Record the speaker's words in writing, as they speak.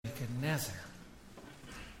Nebuchadnezzar.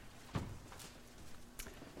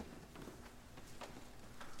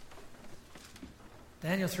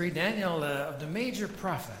 Daniel 3, Daniel of the major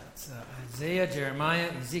prophets, Isaiah, Jeremiah,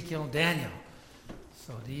 Ezekiel, Daniel.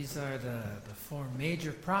 So these are the four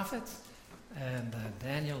major prophets. And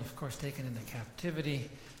Daniel, of course, taken into captivity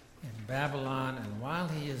in Babylon. And while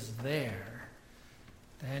he is there,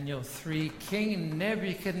 Daniel 3, King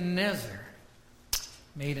Nebuchadnezzar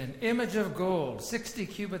made an image of gold, 60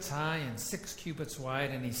 cubits high and 6 cubits wide,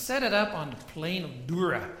 and he set it up on the plain of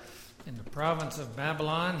Dura in the province of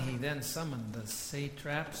Babylon. He then summoned the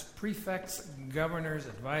satraps, prefects, governors,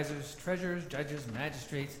 advisors, treasurers, judges,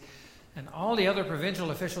 magistrates, and all the other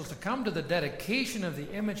provincial officials to come to the dedication of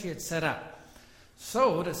the image he had set up.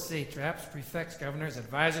 So the satraps, prefects, governors,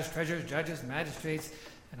 advisors, treasurers, judges, magistrates,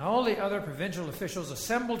 and all the other provincial officials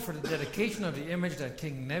assembled for the dedication of the image that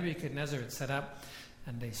King Nebuchadnezzar had set up,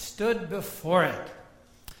 and they stood before it.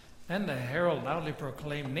 Then the herald loudly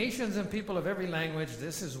proclaimed, "Nations and people of every language,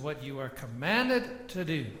 this is what you are commanded to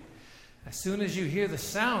do. As soon as you hear the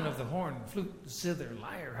sound of the horn, flute, zither,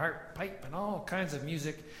 lyre, harp, pipe, and all kinds of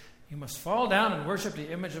music, you must fall down and worship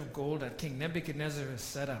the image of gold that King Nebuchadnezzar has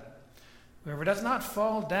set up. Whoever does not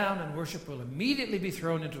fall down and worship will immediately be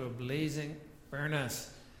thrown into a blazing furnace."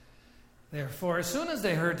 Therefore, as soon as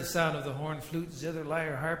they heard the sound of the horn, flute, zither,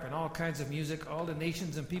 lyre, harp, and all kinds of music, all the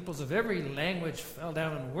nations and peoples of every language fell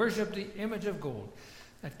down and worshipped the image of gold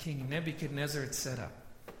that King Nebuchadnezzar had set up.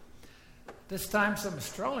 This time some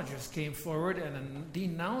astrologers came forward and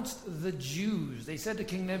denounced the Jews. They said to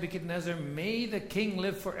King Nebuchadnezzar, "May the king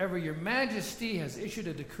live forever. Your majesty has issued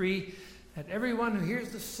a decree that everyone who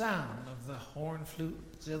hears the sound of the horn, flute,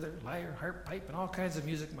 zither, lyre, harp, pipe, and all kinds of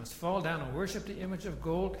music must fall down and worship the image of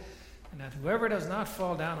gold, and that whoever does not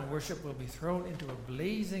fall down and worship will be thrown into a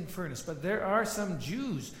blazing furnace. But there are some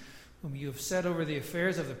Jews whom you have set over the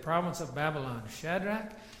affairs of the province of Babylon,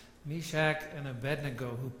 Shadrach, Meshach, and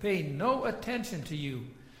Abednego, who pay no attention to you,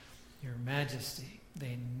 your majesty.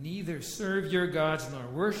 They neither serve your gods nor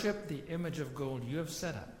worship the image of gold you have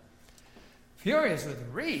set up." Furious with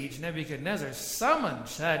rage, Nebuchadnezzar summoned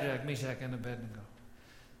Shadrach, Meshach, and Abednego.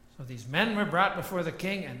 So these men were brought before the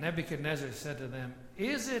king, and Nebuchadnezzar said to them,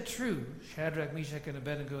 "Is it true, Shadrach, Meshach, and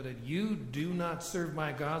Abednego, that you do not serve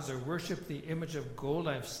my gods or worship the image of gold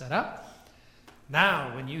I have set up?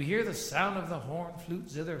 Now, when you hear the sound of the horn, flute,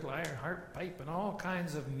 zither, lyre, harp, pipe, and all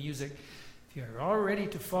kinds of music, if you are all ready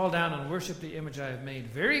to fall down and worship the image I have made,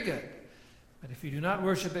 very good. But if you do not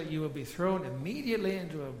worship it, you will be thrown immediately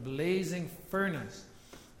into a blazing furnace.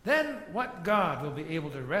 Then what God will be able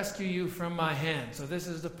to rescue you from my hand?" So this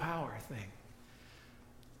is the power thing.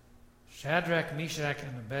 Shadrach, Meshach,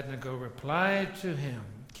 and Abednego replied to him,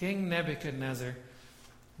 "King Nebuchadnezzar,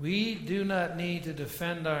 we do not need to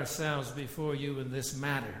defend ourselves before you in this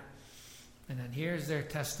matter." And then here's their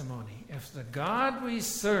testimony. "If the God we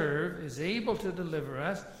serve is able to deliver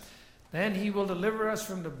us, then he will deliver us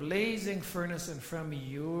from the blazing furnace and from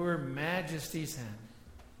your majesty's hand.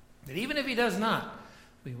 But even if he does not,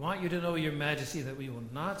 we want you to know, your majesty, that we will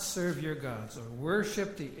not serve your gods or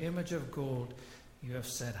worship the image of gold you have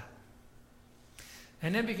set up."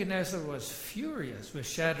 And Nebuchadnezzar was furious with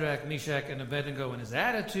Shadrach, Meshach, and Abednego, and his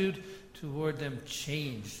attitude toward them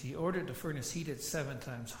changed. He ordered the furnace heated 7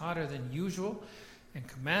 times hotter than usual and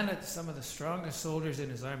commanded some of the strongest soldiers in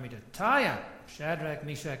his army to tie up Shadrach,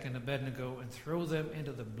 Meshach, and Abednego and throw them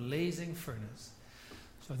into the blazing furnace.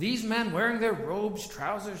 So these men, wearing their robes,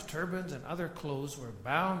 trousers, turbans, and other clothes, were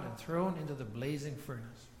bound and thrown into the blazing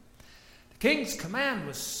furnace. The king's command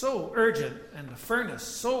was so urgent and the furnace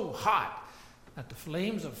so hot that the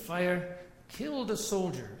flames of fire killed the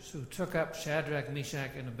soldiers who took up Shadrach,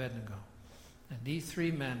 Meshach, and Abednego. And these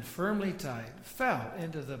 3 men, firmly tied, fell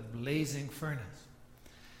into the blazing furnace.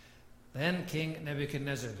 Then King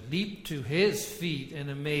Nebuchadnezzar leaped to his feet in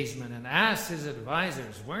amazement and asked his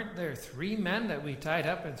advisors, "Weren't there 3 men that we tied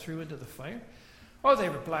up and threw into the fire?" "Oh," they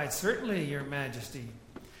replied, "certainly, your majesty."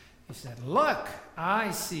 He said, "Look,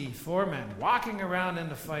 I see 4 men walking around in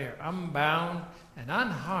the fire, unbound and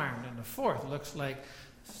unharmed, and the 4th looks like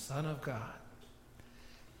the Son of God."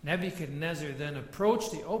 Nebuchadnezzar then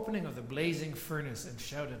approached the opening of the blazing furnace and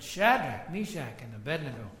shouted, "Shadrach, Meshach, and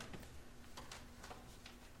Abednego,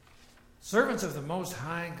 servants of the Most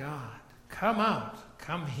High God, come out,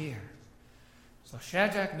 come here." So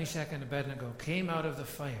Shadrach, Meshach, and Abednego came out of the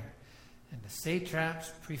fire, and the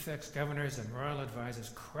satraps, prefects, governors, and royal advisors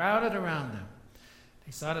crowded around them.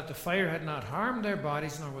 They saw that the fire had not harmed their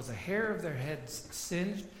bodies, nor was a hair of their heads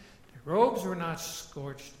singed. Their robes were not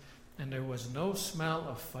scorched, and there was no smell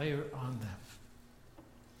of fire on them.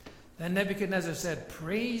 Then Nebuchadnezzar said,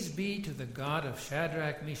 "Praise be to the God of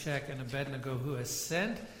Shadrach, Meshach, and Abednego, who has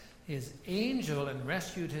sent his angel and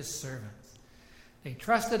rescued his servants. They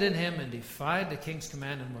trusted in him and defied the king's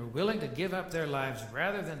command and were willing to give up their lives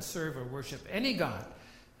rather than serve or worship any god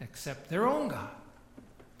except their own God.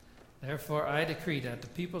 Therefore I decree that the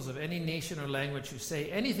peoples of any nation or language who say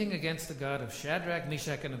anything against the God of Shadrach,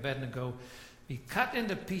 Meshach, and Abednego be cut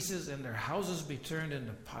into pieces and their houses be turned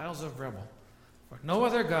into piles of rubble. For no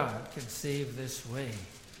other God can save this way."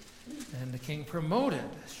 And the king promoted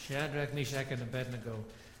Shadrach, Meshach, and Abednego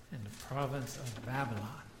in the province of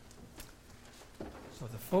Babylon. So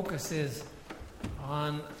the focus is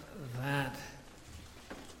on that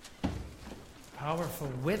powerful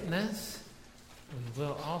witness. We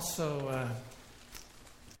will also,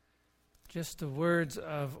 just the words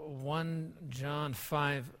of 1 John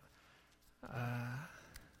 5,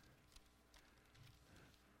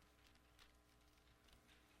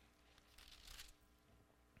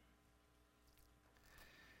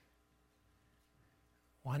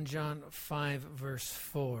 1 John 5, verse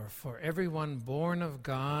 4, "For everyone born of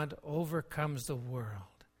God overcomes the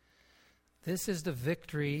world. This is the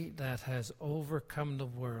victory that has overcome the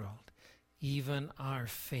world, even our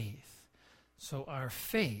faith." So our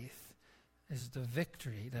faith is the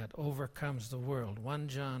victory that overcomes the world. 1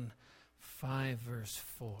 John 5, verse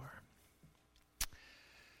 4.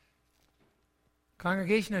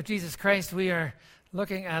 Congregation of Jesus Christ, we are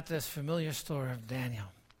looking at this familiar story of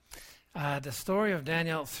Daniel. The story of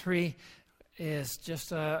Daniel 3 is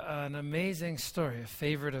just an amazing story, a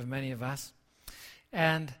favorite of many of us.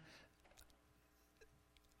 And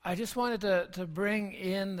I just wanted to bring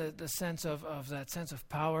in the sense of that sense of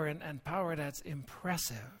power and power that's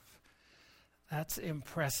impressive. That's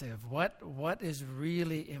impressive. What is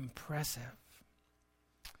really impressive?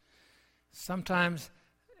 Sometimes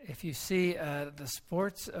if you see the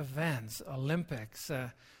sports events, Olympics,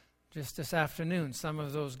 just this afternoon, some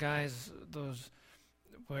of those guys,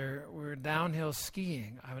 were downhill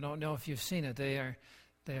skiing. I don't know if you've seen it. They are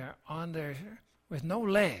on there with no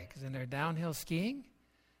legs, and they're downhill skiing.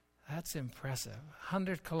 That's impressive.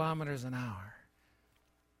 100 kilometers an hour.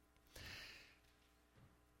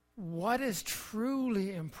 What is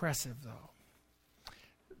truly impressive, though?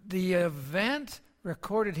 The event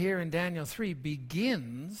recorded here in Daniel 3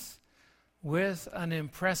 begins with an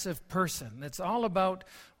impressive person. It's all about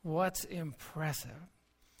what's impressive.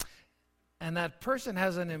 And that person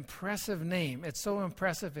has an impressive name. It's so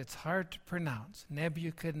impressive it's hard to pronounce.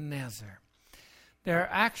 Nebuchadnezzar. There are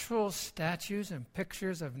actual statues and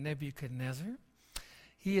pictures of Nebuchadnezzar.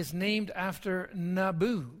 He is named after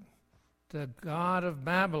Nabu, the god of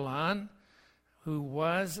Babylon, who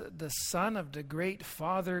was the son of the great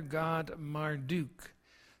father god Marduk.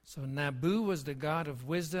 So Nabu was the god of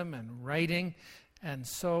wisdom and writing, and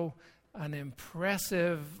so an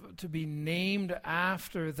impressive to be named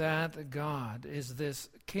after that god is this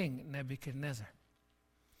king Nebuchadnezzar.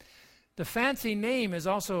 The fancy name is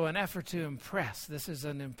also an effort to impress. This is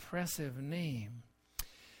an impressive name.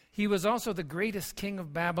 He was also the greatest king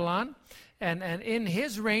of Babylon, and in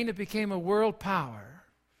his reign it became a world power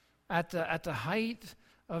at the height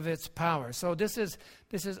of its power. So this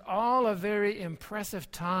is all a very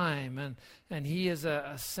impressive time, and he is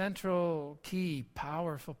a central, key,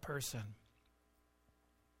 powerful person.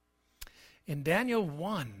 In Daniel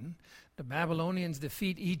 1, the Babylonians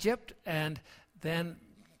defeat Egypt and then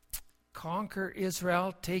conquer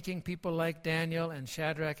Israel, taking people like Daniel and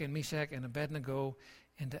Shadrach and Meshach and Abednego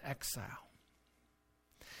into exile.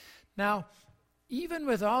 Now, even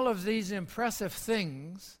with all of these impressive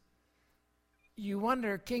things, you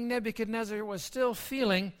wonder, King Nebuchadnezzar was still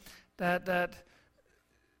feeling that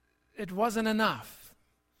it wasn't enough.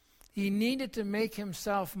 He needed to make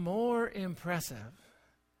himself more impressive.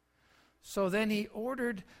 So then he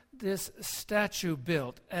ordered this statue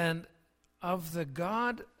built, and of the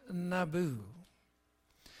god Nabu.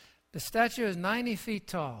 The statue is 90 feet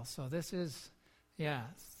tall, so this is,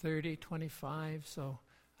 30, 25. So,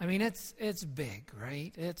 I mean, it's big,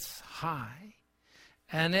 right? It's high.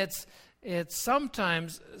 And it's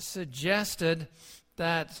sometimes suggested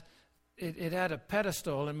that it had a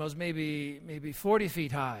pedestal and was maybe 40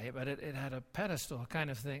 feet high, but it had a pedestal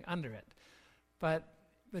kind of thing under it. But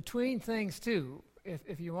between things, too,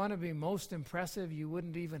 if you want to be most impressive, you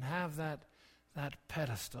wouldn't even have that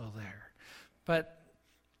pedestal there. But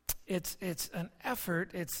it's an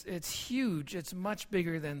effort. It's huge. It's much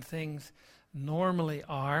bigger than things normally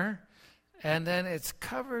are. And then it's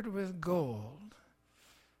covered with gold.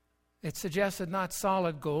 It suggested not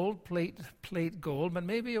solid gold, plate gold, but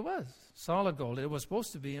maybe it was solid gold. It was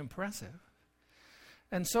supposed to be impressive.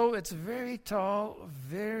 And so it's very tall,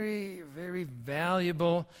 very, very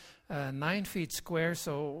valuable, 9 feet square.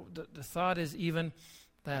 So the thought is even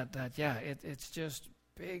that it's just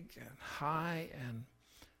big and high and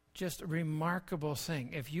just a remarkable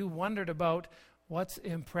thing. If you wondered about what's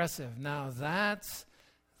impressive, now that's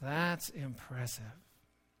impressive.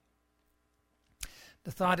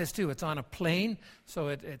 The thought is, too, it's on a plain, so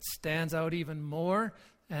it stands out even more,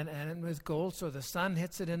 and with gold, so the sun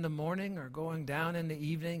hits it in the morning or going down in the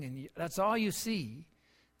evening, and that's all you see,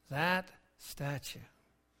 that statue.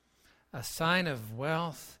 A sign of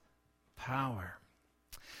wealth, power.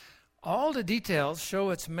 All the details show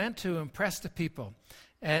it's meant to impress the people,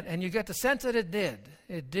 and you get the sense that it did.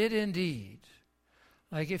 It did indeed.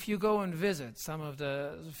 Like if you go and visit some of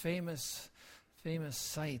the famous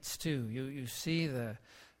sites too, you see the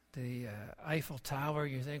Eiffel Tower,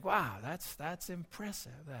 you think, wow, that's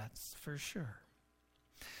impressive, that's for sure.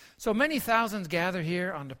 So many thousands gather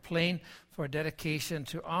here on the plain for dedication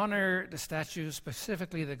to honor the statue,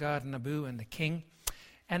 specifically the god Nabu and the king.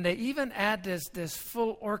 And they even add this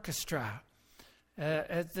full orchestra.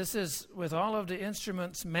 This is, with all of the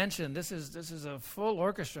instruments mentioned, this is a full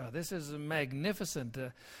orchestra. This is magnificent.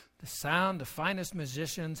 The sound, the finest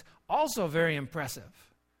musicians, also very impressive.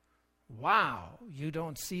 Wow, you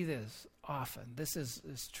don't see this often. This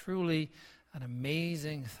is truly an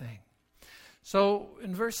amazing thing. So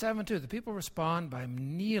in verse 7 too, the people respond by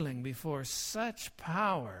kneeling before such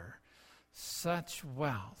power, such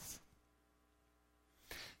wealth.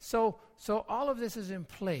 So all of this is in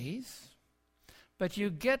place, but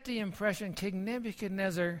you get the impression King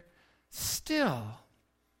Nebuchadnezzar still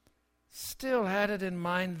had it in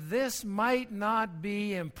mind, this might not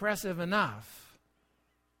be impressive enough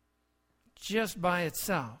just by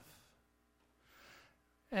itself.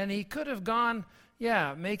 And he could have gone,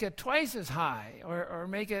 make it twice as high, or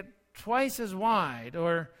make it twice as wide,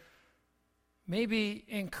 or maybe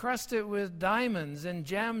encrust it with diamonds and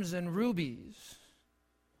gems and rubies.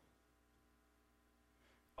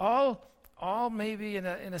 All maybe in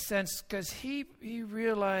a sense, because he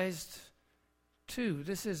realized too,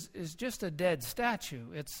 this is just a dead statue.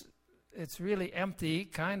 It's really empty,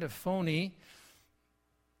 kind of phony,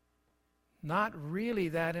 not really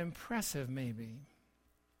that impressive maybe.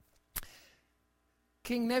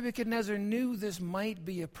 King Nebuchadnezzar knew this might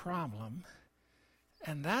be a problem,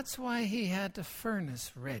 and that's why he had the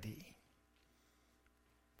furnace ready.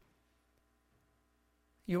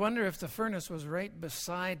 You wonder if the furnace was right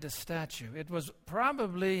beside the statue. It was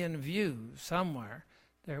probably in view somewhere.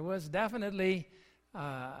 There was definitely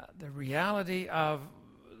the reality of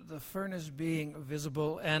the furnace being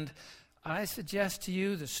visible, and I suggest to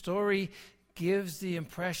you the story gives the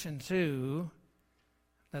impression too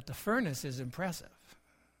that the furnace is impressive.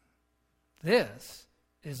 This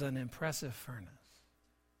is an impressive furnace.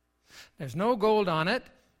 There's no gold on it.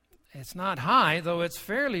 It's not high, though it's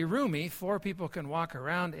fairly roomy. 4 people can walk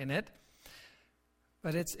around in it.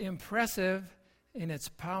 But it's impressive in its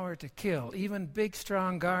power to kill. Even big,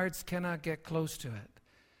 strong guards cannot get close to it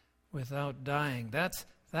without dying. That's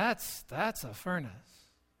a furnace.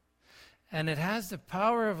 And it has the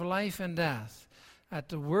power of life and death. At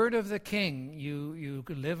the word of the king, you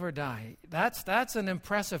live or die. That's an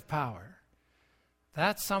impressive power.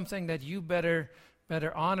 That's something that you better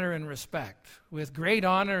honor and respect, with great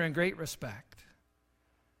honor and great respect.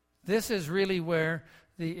 This is really where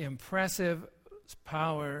the impressive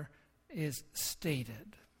power is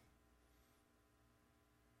stated.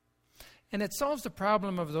 And it solves the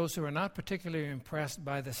problem of those who are not particularly impressed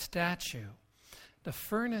by the statue. The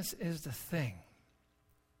furnace is the thing.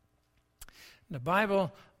 The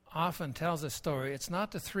Bible often tells a story. It's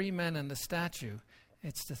not the 3 men and the statue.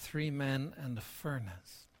 It's the 3 men and the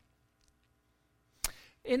furnace.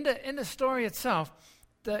 In the story itself,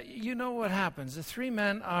 you know what happens. The 3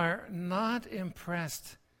 men are not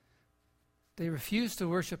impressed. They refuse to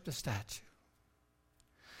worship the statue.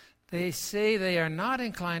 They say they are not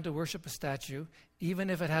inclined to worship a statue, even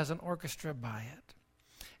if it has an orchestra by it.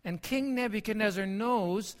 And King Nebuchadnezzar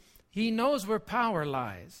knows where power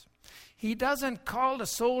lies. He doesn't call the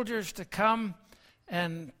soldiers to come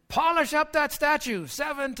and polish up that statue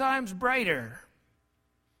 7 times brighter.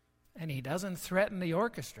 And he doesn't threaten the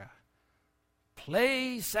orchestra.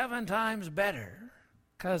 Play 7 times better.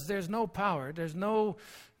 Because there's no power. There's no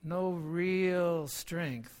real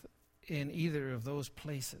strength in either of those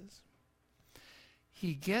places.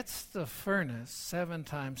 He gets the furnace 7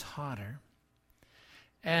 times hotter.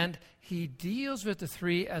 And he deals with the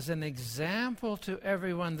 3 as an example to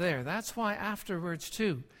everyone there. That's why afterwards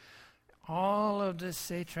too, all of the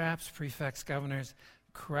satraps, prefects, governors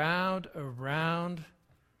crowd around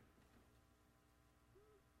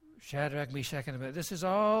Shadrach, Meshach, and Abednego. This is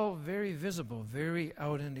all very visible, very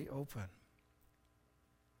out in the open.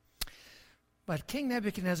 But King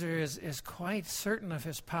Nebuchadnezzar is quite certain of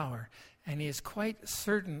his power, and he is quite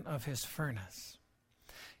certain of his furnace.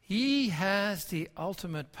 He has the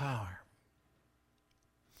ultimate power.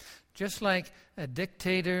 Just like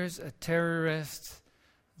dictators, terrorists,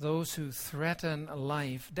 those who threaten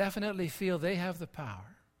life definitely feel they have the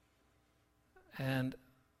power. And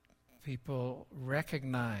people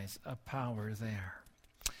recognize a power there.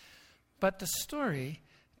 But the story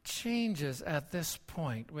changes at this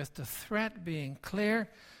point, with the threat being clear.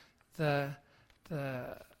 The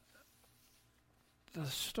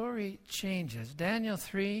story changes. Daniel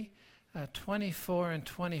 3, 24 and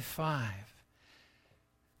 25.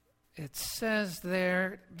 It says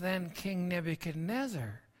there, then King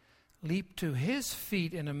Nebuchadnezzar leaped to his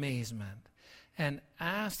feet in amazement and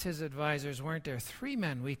asked his advisors, weren't there 3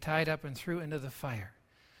 men we tied up and threw into the fire?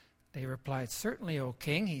 They replied, certainly, O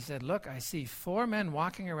king. He said, look, I see 4 men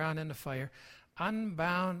walking around in the fire,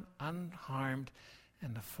 unbound, unharmed,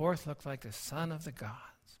 and the 4th looked like the son of the gods.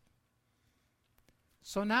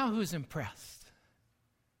 So now who's impressed?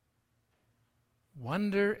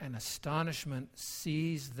 Wonder and astonishment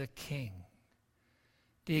seize the king.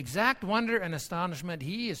 The exact wonder and astonishment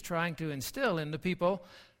he is trying to instill in the people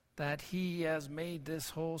that he has made this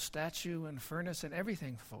whole statue and furnace and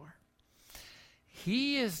everything for.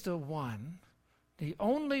 He is the one, the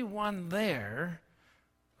only one there,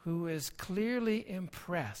 who is clearly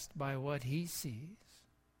impressed by what he sees.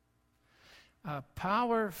 A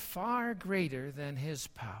power far greater than his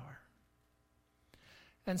power.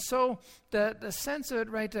 And so the sense of it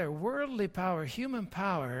right there, worldly power, human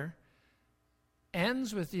power,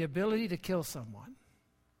 ends with the ability to kill someone.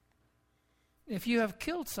 If you have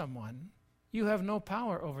killed someone, you have no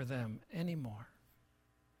power over them anymore.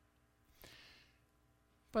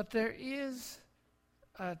 But there is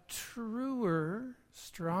a truer,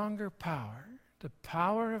 stronger power, the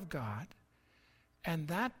power of God, and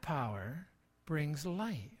that power brings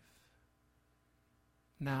life.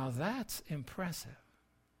 Now that's impressive.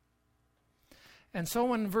 And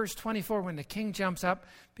so in verse 24, when the king jumps up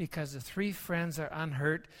because the 3 friends are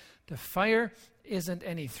unhurt, the fire isn't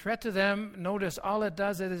any threat to them. Notice all it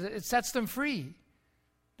does is it sets them free.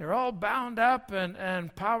 They're all bound up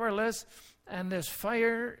and powerless, and this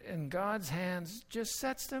fire in God's hands just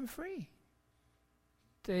sets them free.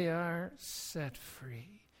 They are set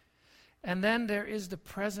free. And then there is the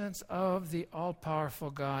presence of the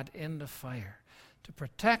all-powerful God in the fire to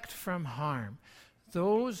protect from harm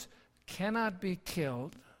those cannot be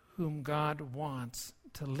killed whom God wants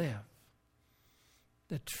to live.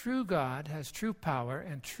 The true God has true power,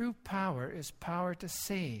 and true power is power to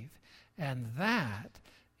save, and that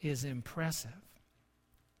is impressive.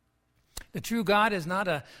 The true God is not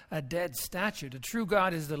a dead statue. The true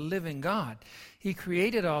God is the living God. He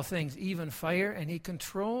created all things, even fire, and he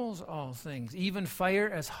controls all things, even fire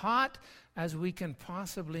as hot as we can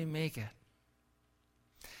possibly make it.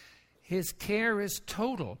 His care is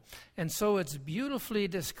total. And so it's beautifully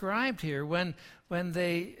described here when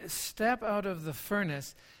they step out of the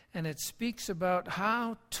furnace, and it speaks about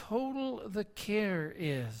how total the care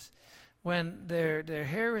is. When their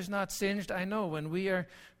hair is not singed, I know when we are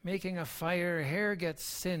making a fire, hair gets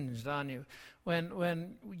singed on you.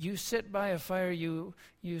 When you sit by a fire, you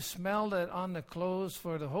smell it on the clothes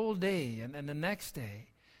for the whole day and the next day.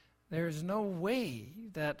 There's no way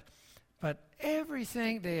that, but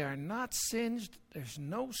everything, they are not singed, there's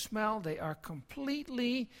no smell, they are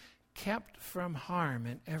completely kept from harm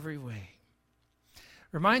in every way.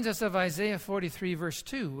 Reminds us of Isaiah 43 verse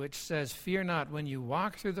 2, which says, fear not, when you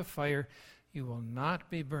walk through the fire, you will not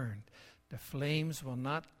be burned. The flames will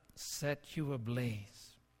not set you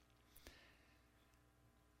ablaze.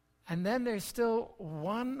 And then there's still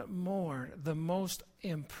one more, the most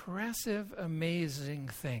impressive, amazing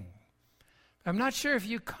thing. I'm not sure if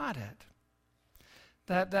you caught it.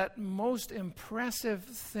 That most impressive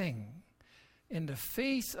thing in the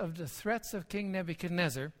face of the threats of King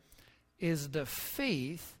Nebuchadnezzar is the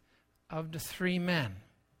faith of the 3 men.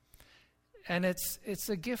 And it's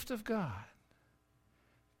a gift of God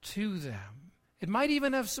to them. It might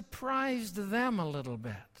even have surprised them a little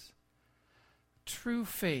bit. True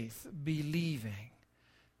faith, believing.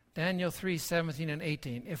 Daniel 3:17 and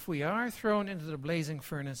 18. If we are thrown into the blazing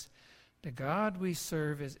furnace, the God we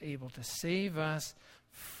serve is able to save us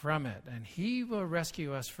from it, and he will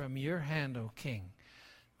rescue us from your hand, O king.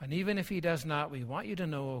 And even if he does not, we want you to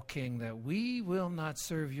know, O king, that we will not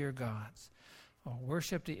serve your gods or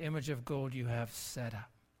worship the image of gold you have set up.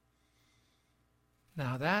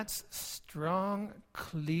 Now that's strong,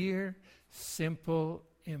 clear, simple,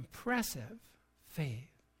 impressive faith.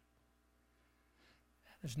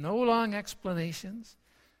 There's no long explanations.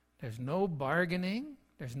 There's no bargaining.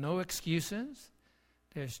 There's no excuses.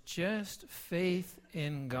 There's just faith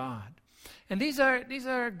in God. And these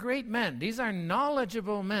are great men. These are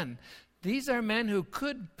knowledgeable men. These are men who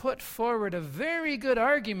could put forward a very good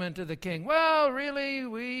argument to the king. Well, really,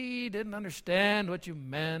 we didn't understand what you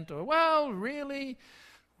meant. Or, well, really,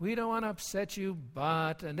 we don't want to upset you,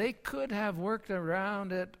 but. And they could have worked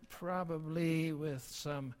around it probably with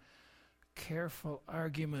some careful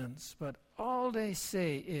arguments. But all they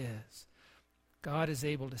say is, God is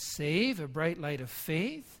able to save, a bright light of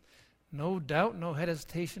faith, no doubt, no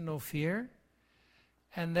hesitation, no fear.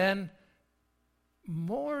 And then,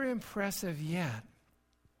 more impressive yet,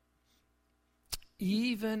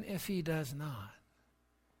 even if he does not,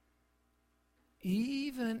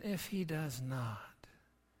 even if he does not,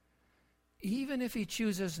 even if he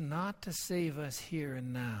chooses not to save us here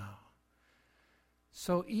and now,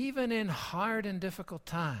 so even in hard and difficult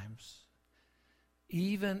times,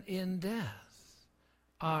 even in death,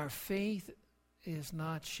 our faith is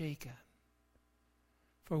not shaken.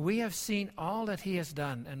 For we have seen all that he has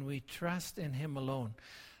done, and we trust in him alone.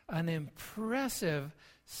 An impressive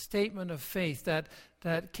statement of faith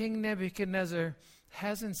that King Nebuchadnezzar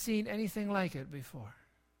hasn't seen anything like it before.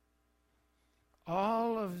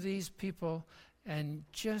 All of these people, and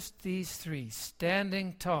just these three,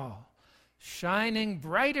 standing tall, shining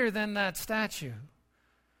brighter than that statue,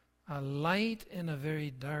 a light in a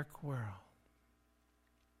very dark world.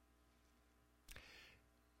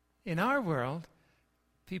 In our world,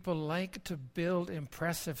 people like to build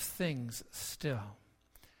impressive things still.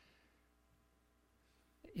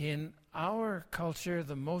 In our culture,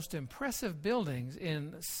 the most impressive buildings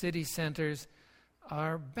in city centers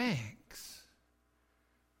are banks.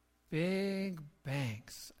 Big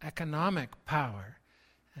banks, economic power.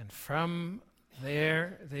 And from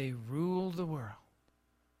there, they rule the world.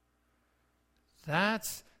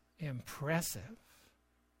 That's impressive.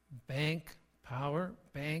 Bank power,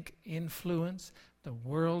 bank influence, the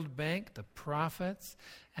World Bank, the profits,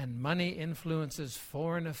 and money influences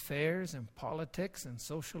foreign affairs and politics and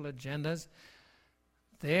social agendas.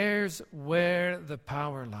 There's where the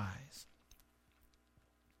power lies.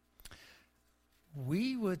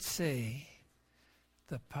 We would say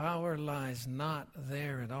the power lies not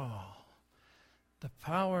there at all. The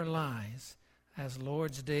power lies, as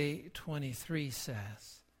Lord's Day 23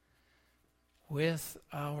 says, with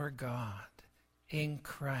our God in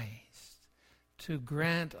Christ to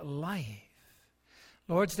grant life.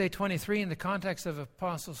 Lord's Day 23, in the context of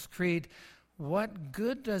Apostles' Creed, what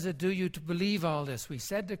good does it do you to believe all this? We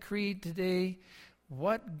said the Creed today,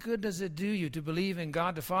 what good does it do you to believe in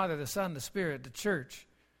God the Father, the Son, the Spirit, the Church,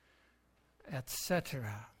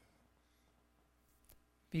 etc.?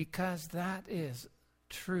 Because that is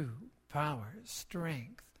true power,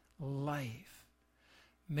 strength, life.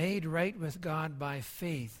 Made right with God by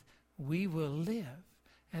faith, we will live,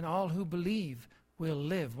 and all who believe will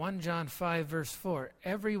live. 1 John 5, verse 4,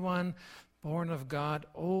 everyone born of God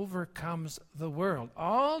overcomes the world.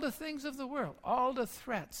 All the things of the world, all the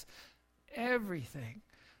threats, everything.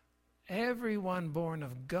 Everyone born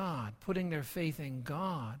of God, putting their faith in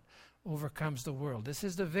God, overcomes the world. This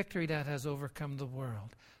is the victory that has overcome the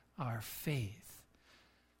world, our faith.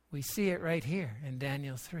 We see it right here in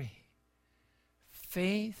Daniel 3.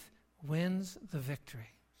 Faith wins the victory.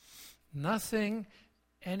 Nothing,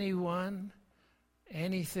 anyone,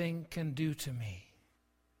 anything can do to me.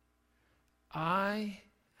 I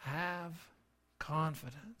have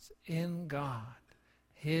confidence in God,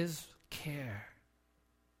 his care.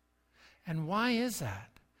 And why is that?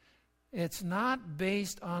 It's not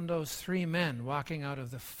based on those three men walking out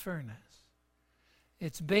of the furnace.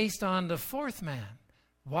 It's based on the fourth man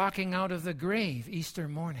walking out of the grave Easter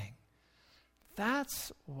morning.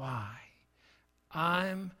 That's why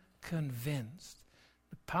I'm convinced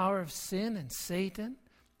the power of sin and Satan,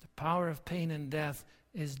 the power of pain and death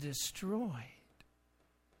is destroyed.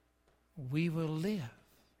 We will live.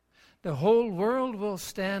 The whole world will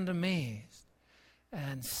stand amazed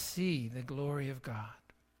and see the glory of God.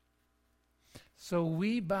 So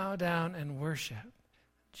we bow down and worship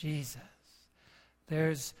Jesus.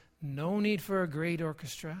 There's no need for a great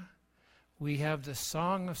orchestra. We have the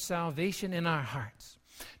song of salvation in our hearts.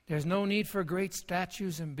 There's no need for great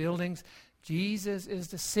statues and buildings. Jesus is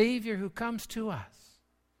the Savior who comes to us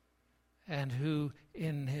and who,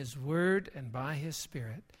 in his word and by his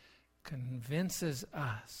Spirit, convinces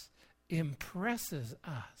us, impresses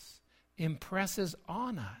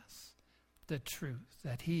on us the truth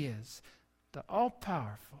that he is the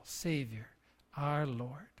all-powerful Savior, our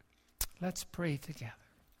Lord. Let's pray together.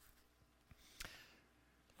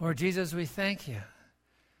 Lord Jesus, we thank you.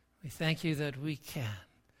 We thank you that we can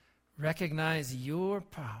recognize your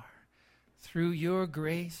power through your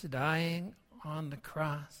grace, dying on the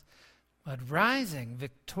cross, but rising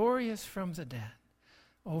victorious from the dead,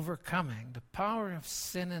 overcoming the power of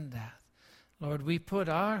sin and death. Lord, we put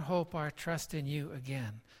our hope, our trust in you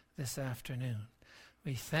again this afternoon.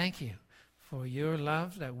 We thank you for your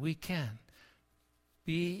love, that we can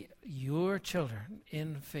be your children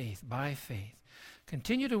in faith, by faith.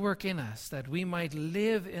 Continue to work in us that we might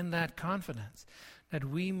live in that confidence, that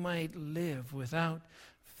we might live without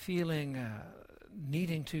feeling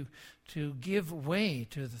needing to give way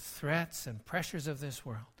to the threats and pressures of this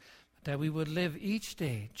world, but that we would live each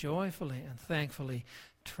day joyfully and thankfully,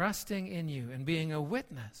 trusting in you and being a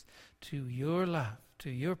witness to your love, to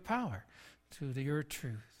your power, to your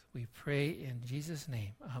truth. We pray in Jesus'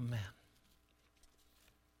 name. Amen.